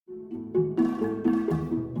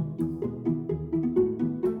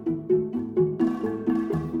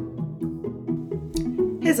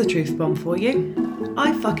Here's a truth bomb for you.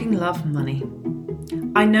 I fucking love money.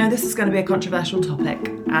 I know this is going to be a controversial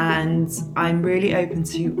topic, and I'm really open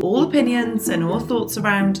to all opinions and all thoughts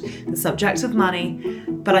around the subject of money,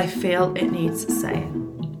 but I feel it needs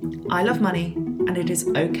saying. I love money, and it is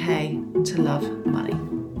okay to love money.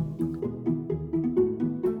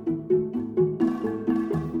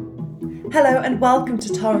 Hello and welcome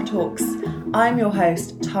to Tara Talks. I'm your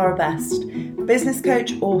host, Tara Best, business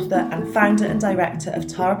coach, author and founder and director of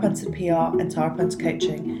Tara Punter PR and Tara Punter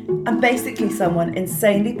Coaching. I'm basically someone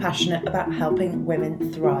insanely passionate about helping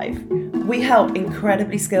women thrive. We help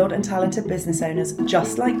incredibly skilled and talented business owners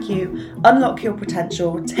just like you unlock your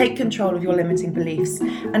potential, take control of your limiting beliefs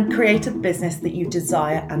and create a business that you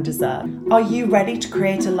desire and deserve. Are you ready to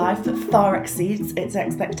create a life that far exceeds its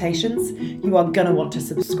expectations? You are going to want to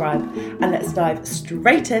subscribe, and let's dive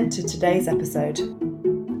straight into today's episode.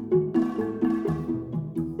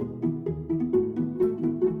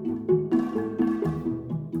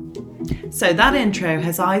 So that intro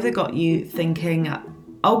has either got you thinking,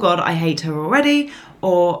 oh God, I hate her already,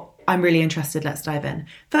 or I'm really interested, let's dive in.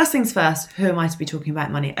 First things first, who am I to be talking about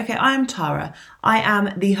money? Okay, I am Tara. I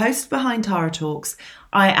am the host behind Tara Talks.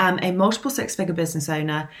 I am a multiple six-figure business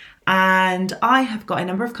owner, and I have got a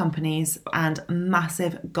number of companies and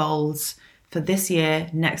massive goals for this year,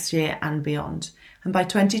 next year, and beyond. And by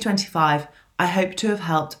 2025, I hope to have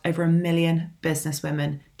helped over 1 million business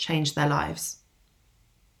women change their lives.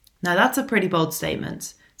 Now, that's a pretty bold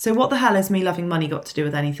statement. So what the hell has me loving money got to do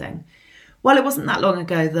with anything? Well, it wasn't that long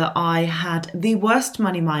ago that I had the worst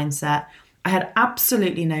money mindset. I had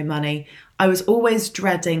absolutely no money. I was always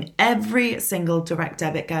dreading every single direct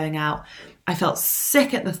debit going out. I felt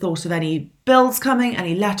sick at the thought of any bills coming,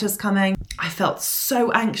 any letters coming. I felt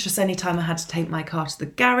so anxious anytime I had to take my car to the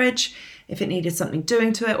garage, if it needed something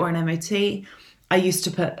doing to it or an MOT. I used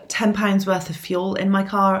to put £10 worth of fuel in my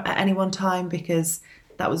car at any one time because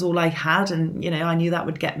that was all I had, and I knew that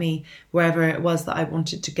would get me wherever it was that I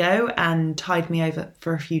wanted to go and tide me over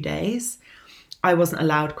for a few days. I wasn't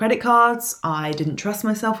allowed credit cards. I didn't trust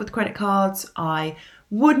myself with credit cards. I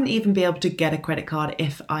wouldn't even be able to get a credit card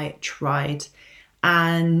if I tried.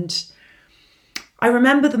 And I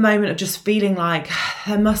remember the moment of just feeling like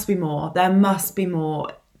there must be more. There must be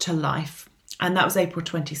more to life. And that was April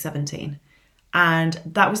 2017. And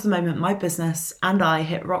that was the moment my business and I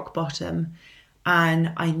hit rock bottom.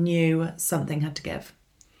 And I knew something had to give.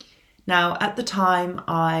 Now, at the time,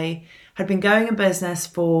 I had been going in business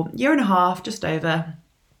for a year and a half, just over,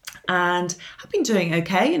 and had been doing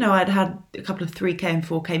okay. I'd had a couple of 3K and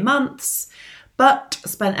 4K months, but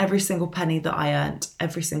spent every single penny that I earned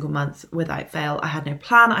every single month without fail. I had no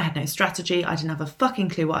plan, I had no strategy, I didn't have a fucking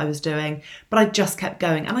clue what I was doing, but I just kept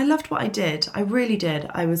going. And I loved what I did. I really did.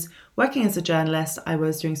 I was working as a journalist, I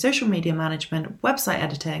was doing social media management, website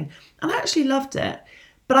editing, and I actually loved it.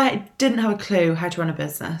 But I didn't have a clue how to run a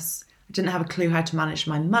business. I didn't have a clue how to manage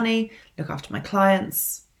my money, look after my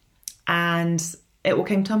clients, and it all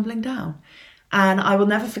came tumbling down. And I will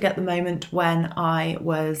never forget the moment when I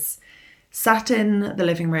was sat in the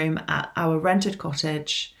living room at our rented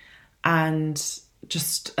cottage and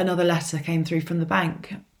just another letter came through from the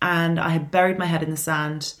bank, and I had buried my head in the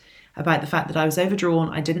sand about the fact that I was overdrawn.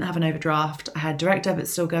 I didn't have an overdraft. I had direct debits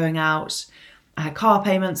still going out. I had car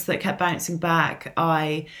payments that kept bouncing back.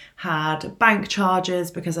 I had bank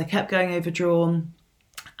charges because I kept going overdrawn.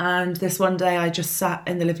 And this one day I just sat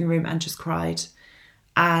in the living room and just cried.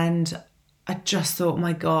 And I just thought,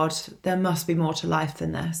 my God, there must be more to life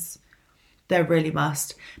than this. There really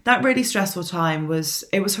must. That really stressful time was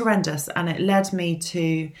horrendous, and it led me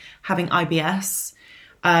to having IBS,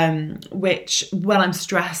 which when I'm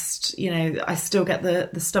stressed, I still get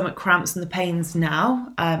the stomach cramps and the pains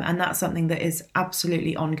now. And that's something that is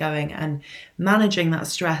absolutely ongoing, and managing that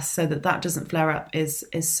stress so that doesn't flare up is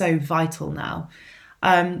so vital now.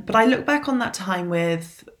 But I look back on that time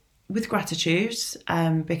with gratitude,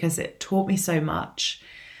 because it taught me so much,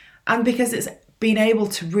 and because it's been able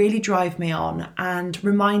to really drive me on and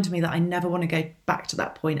remind me that I never want to go back to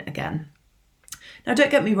that point again. Now, don't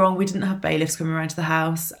get me wrong, we didn't have bailiffs coming around to the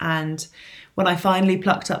house, and when I finally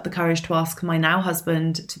plucked up the courage to ask my now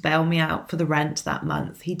husband to bail me out for the rent that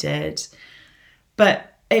month, he did.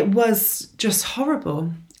 But it was just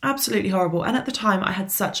horrible, absolutely horrible. And at the time, I had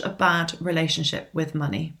such a bad relationship with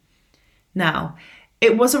money. Now,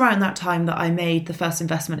 it was around that time that I made the first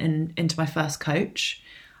investment into my first coach.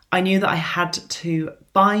 I knew that I had to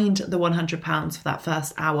find the £100 for that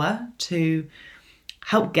first hour to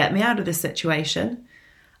help get me out of this situation.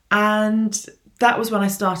 And that was when I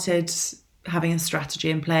started having a strategy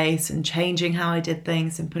in place and changing how I did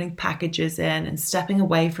things and putting packages in and stepping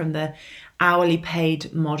away from the hourly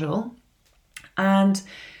paid model. And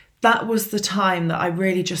that was the time that I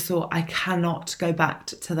really just thought, I cannot go back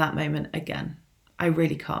to that moment again. I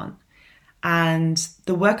really can't. And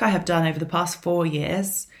the work I have done over the past 4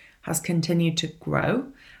 years has continued to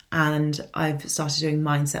grow. And I've started doing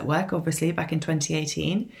mindset work, obviously, back in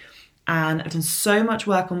 2018. And I've done so much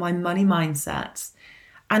work on my money mindset.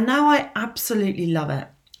 And now I absolutely love it.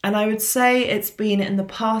 And I would say it's been in the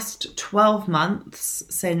past 12 months,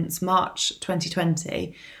 since March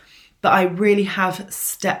 2020, that I really have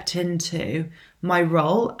stepped into my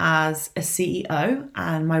role as a CEO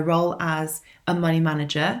and my role as a money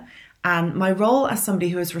manager and my role as somebody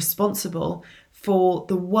who is responsible for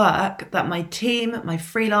the work that my team, my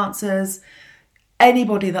freelancers,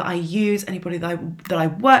 anybody that I use, anybody that I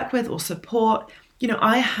work with or support,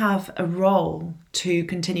 I have a role to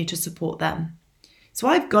continue to support them. So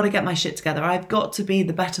I've got to get my shit together. I've got to be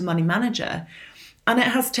the better money manager. And it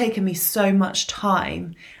has taken me so much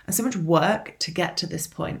time and so much work to get to this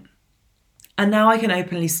point. And now I can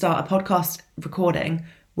openly start a podcast recording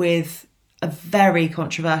with a very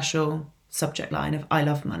controversial subject line of I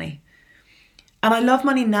love money. And I love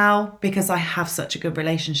money now because I have such a good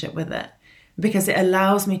relationship with it, because it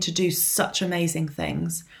allows me to do such amazing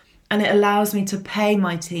things. And it allows me to pay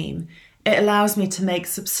my team. It allows me to make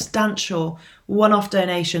substantial one-off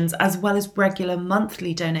donations as well as regular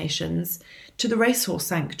monthly donations to the Racehorse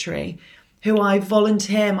Sanctuary, who I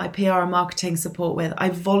volunteer my PR and marketing support with. I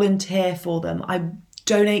volunteer for them. I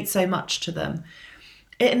donate so much to them.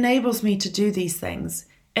 It enables me to do these things.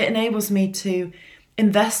 It enables me to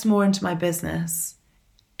invest more into my business.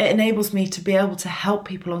 It enables me to be able to help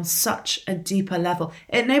people on such a deeper level.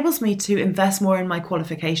 It enables me to invest more in my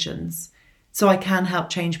qualifications so I can help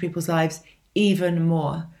change people's lives even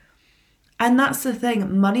more. And that's the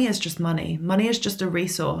thing. Money is just money. Money is just a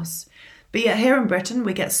resource. But yet here in Britain,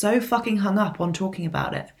 we get so fucking hung up on talking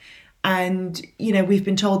about it. And, we've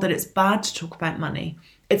been told that it's bad to talk about money.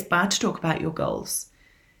 It's bad to talk about your goals.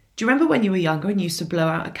 Do you remember when you were younger and you used to blow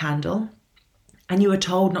out a candle? And you were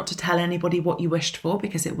told not to tell anybody what you wished for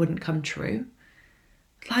because it wouldn't come true?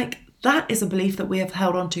 That is a belief that we have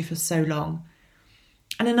held on to for so long.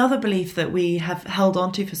 And another belief that we have held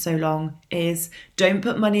on to for so long is don't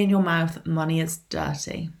put money in your mouth, money is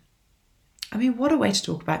dirty. I mean, what a way to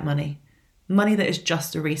talk about money. Money that is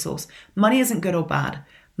just a resource. Money isn't good or bad.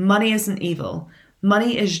 Money isn't evil.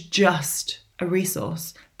 Money is just a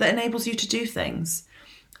resource that enables you to do things.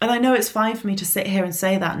 And I know it's fine for me to sit here and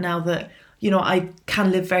say that now that I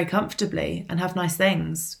can live very comfortably and have nice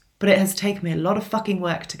things, but it has taken me a lot of fucking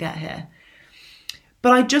work to get here.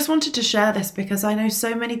 But I just wanted to share this because I know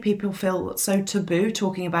so many people feel so taboo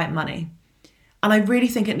talking about money. And I really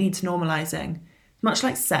think it needs normalizing, much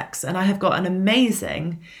like sex. And I have got an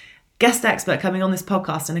amazing guest expert coming on this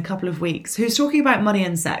podcast in a couple of weeks who's talking about money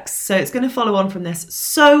and sex. So it's going to follow on from this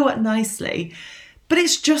so nicely. But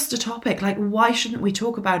it's just a topic. Why shouldn't we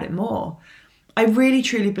talk about it more? I really,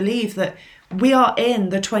 truly believe that we are in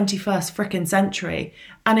the 21st frickin' century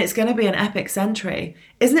and it's going to be an epic century.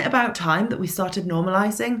 Isn't it about time that we started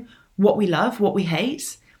normalizing what we love, what we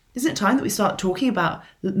hate? Isn't it time that we start talking about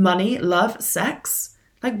money, love, sex?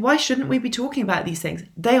 Why shouldn't we be talking about these things?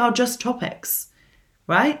 They are just topics,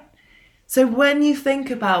 right? So when you think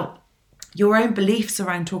about your own beliefs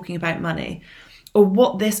around talking about money or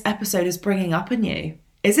what this episode is bringing up in you,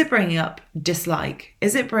 is it bringing up dislike?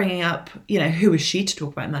 Is it bringing up, who is she to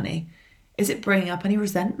talk about money? Is it bringing up any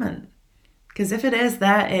resentment? Because if it is,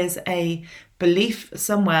 there is a belief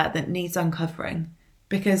somewhere that needs uncovering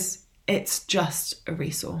because it's just a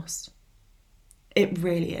resource. It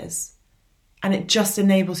really is. And it just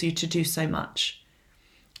enables you to do so much.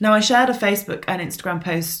 Now, I shared a Facebook and Instagram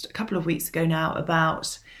post a couple of weeks ago now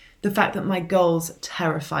about the fact that my goals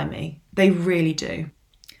terrify me. They really do.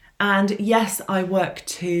 And yes, I work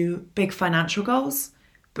to big financial goals,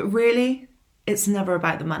 but really, it's never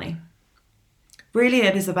about the money. Really,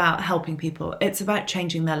 it is about helping people. It's about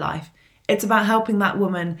changing their life. It's about helping that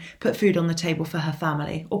woman put food on the table for her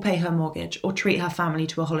family, or pay her mortgage, or treat her family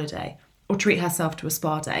to a holiday, or treat herself to a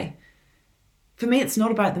spa day. For me, it's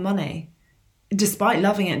not about the money. Despite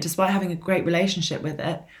loving it, despite having a great relationship with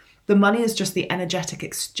it, the money is just the energetic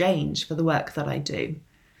exchange for the work that I do.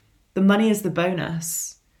 The money is the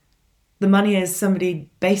bonus. The money is somebody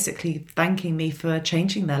basically thanking me for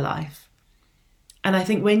changing their life. And I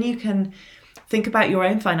think when you can think about your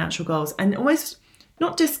own financial goals and almost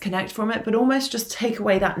not disconnect from it, but almost just take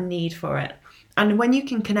away that need for it And when you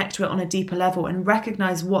can connect to it on a deeper level and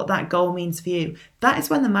recognize what that goal means for you, that is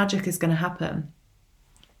when the magic is going to happen.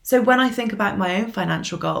 So when I think about my own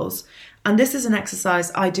financial goals, and this is an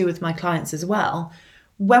exercise I do with my clients as well,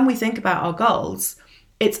 when we think about our goals,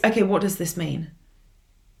 it's, okay, what does this mean?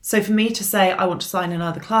 So for me to say, I want to sign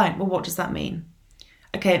another client, well, what does that mean?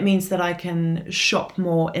 Okay, it means that I can shop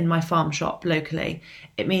more in my farm shop locally.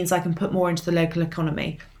 It means I can put more into the local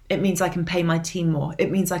economy. It means I can pay my team more.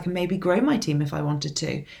 It means I can maybe grow my team if I wanted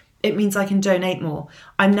to. It means I can donate more.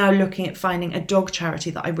 I'm now looking at finding a dog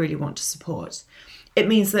charity that I really want to support. It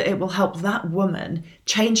means that it will help that woman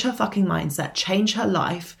change her fucking mindset, change her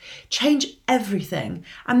life, change everything,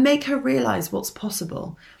 and make her realise what's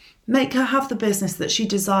possible. Make her have the business that she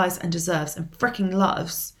desires and deserves and freaking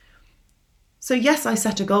loves. So yes, I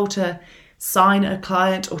set a goal to sign a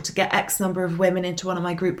client or to get X number of women into one of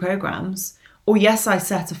my group programs. Or yes, I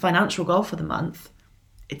set a financial goal for the month.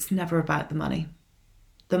 It's never about the money.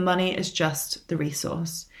 The money is just the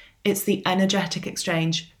resource. It's the energetic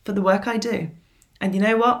exchange for the work I do. And you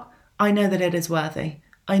know what? I know that it is worthy.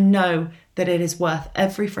 I know that it is worth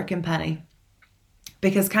every freaking penny.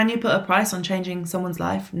 Because can you put a price on changing someone's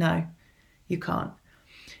life? No, you can't.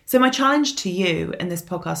 So my challenge to you in this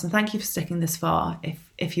podcast, and thank you for sticking this far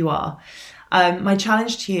if you are, my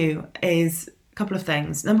challenge to you is a couple of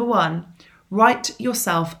things. Number one, write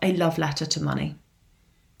yourself a love letter to money,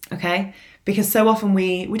 okay? Because so often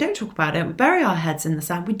we don't talk about it. We bury our heads in the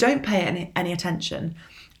sand. We don't pay it any attention.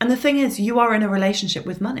 And the thing is, you are in a relationship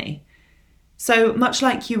with money. So much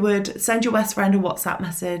like you would send your best friend a WhatsApp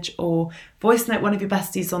message or voice note one of your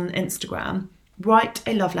besties on Instagram, write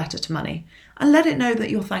a love letter to money and let it know that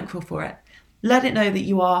you're thankful for it. Let it know that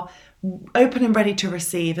you are open and ready to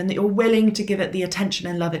receive and that you're willing to give it the attention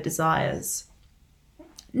and love it desires.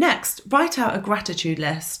 Next, write out a gratitude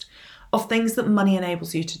list of things that money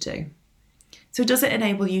enables you to do. So does it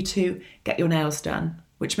enable you to get your nails done,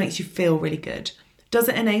 which makes you feel really good? Does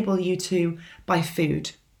it enable you to buy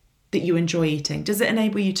food that you enjoy eating? Does it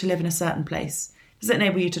enable you to live in a certain place? Does it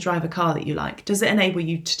enable you to drive a car that you like? Does it enable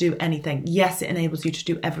you to do anything? Yes, it enables you to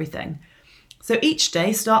do everything. So each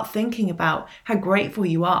day, start thinking about how grateful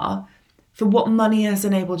you are for what money has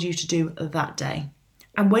enabled you to do that day.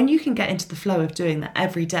 And when you can get into the flow of doing that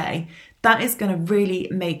every day, that is going to really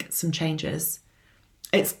make some changes.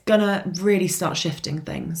 It's going to really start shifting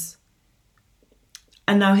things.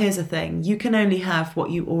 And now here's the thing. You can only have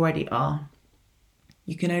what you already are.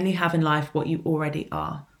 You can only have in life what you already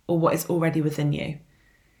are or what is already within you.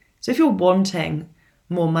 So if you're wanting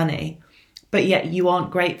more money, but yet you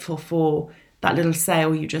aren't grateful for that little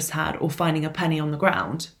sale you just had or finding a penny on the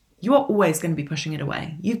ground, you are always going to be pushing it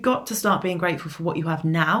away. You've got to start being grateful for what you have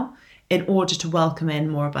now in order to welcome in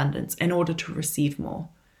more abundance, in order to receive more.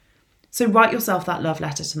 So write yourself that love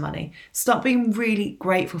letter to money. Start being really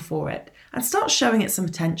grateful for it and start showing it some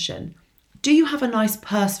attention. Do you have a nice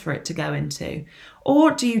purse for it to go into?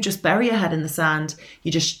 Or do you just bury your head in the sand,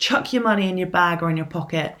 you just chuck your money in your bag or in your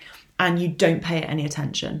pocket and you don't pay it any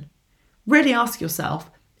attention? Really ask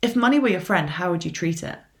yourself, if money were your friend, how would you treat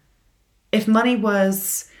it? If money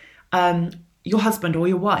was your husband or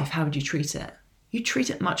your wife, how would you treat it? You treat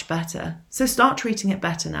it much better. So start treating it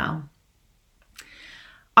better now.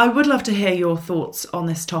 I would love to hear your thoughts on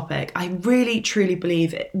this topic. I really, truly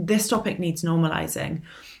believe this topic needs normalizing.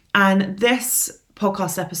 And this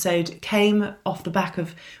podcast episode came off the back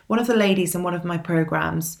of one of the ladies in one of my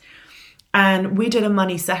programs. And we did a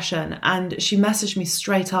money session and she messaged me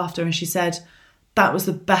straight after and she said, that was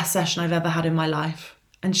the best session I've ever had in my life.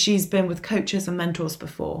 And she's been with coaches and mentors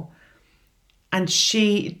before. And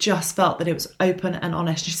she just felt that it was open and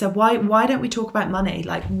honest. She said, why don't we talk about money?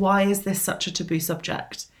 Like, why is this such a taboo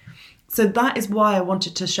subject? So that is why I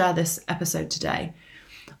wanted to share this episode today.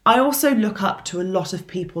 I also look up to a lot of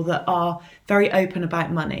people that are very open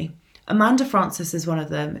about money. Amanda Francis is one of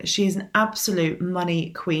them. She's an absolute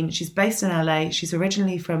money queen. She's based in LA. She's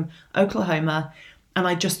originally from Oklahoma. And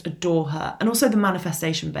I just adore her. And also the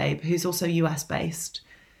Manifestation Babe, who's also US based.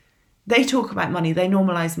 They talk about money. They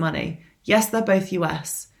normalize money. Yes, they're both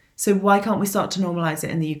US. So why can't we start to normalise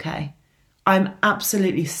it in the UK? I'm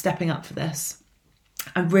absolutely stepping up for this.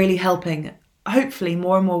 I'm really helping, hopefully,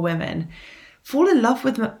 more and more women fall in love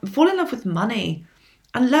with money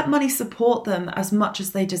and let money support them as much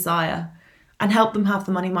as they desire and help them have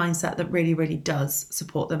the money mindset that really, really does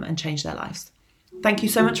support them and change their lives. Thank you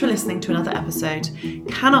so much for listening to another episode.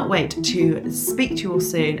 Cannot wait to speak to you all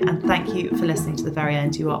soon. And thank you for listening to the very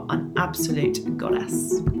end. You are an absolute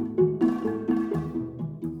goddess.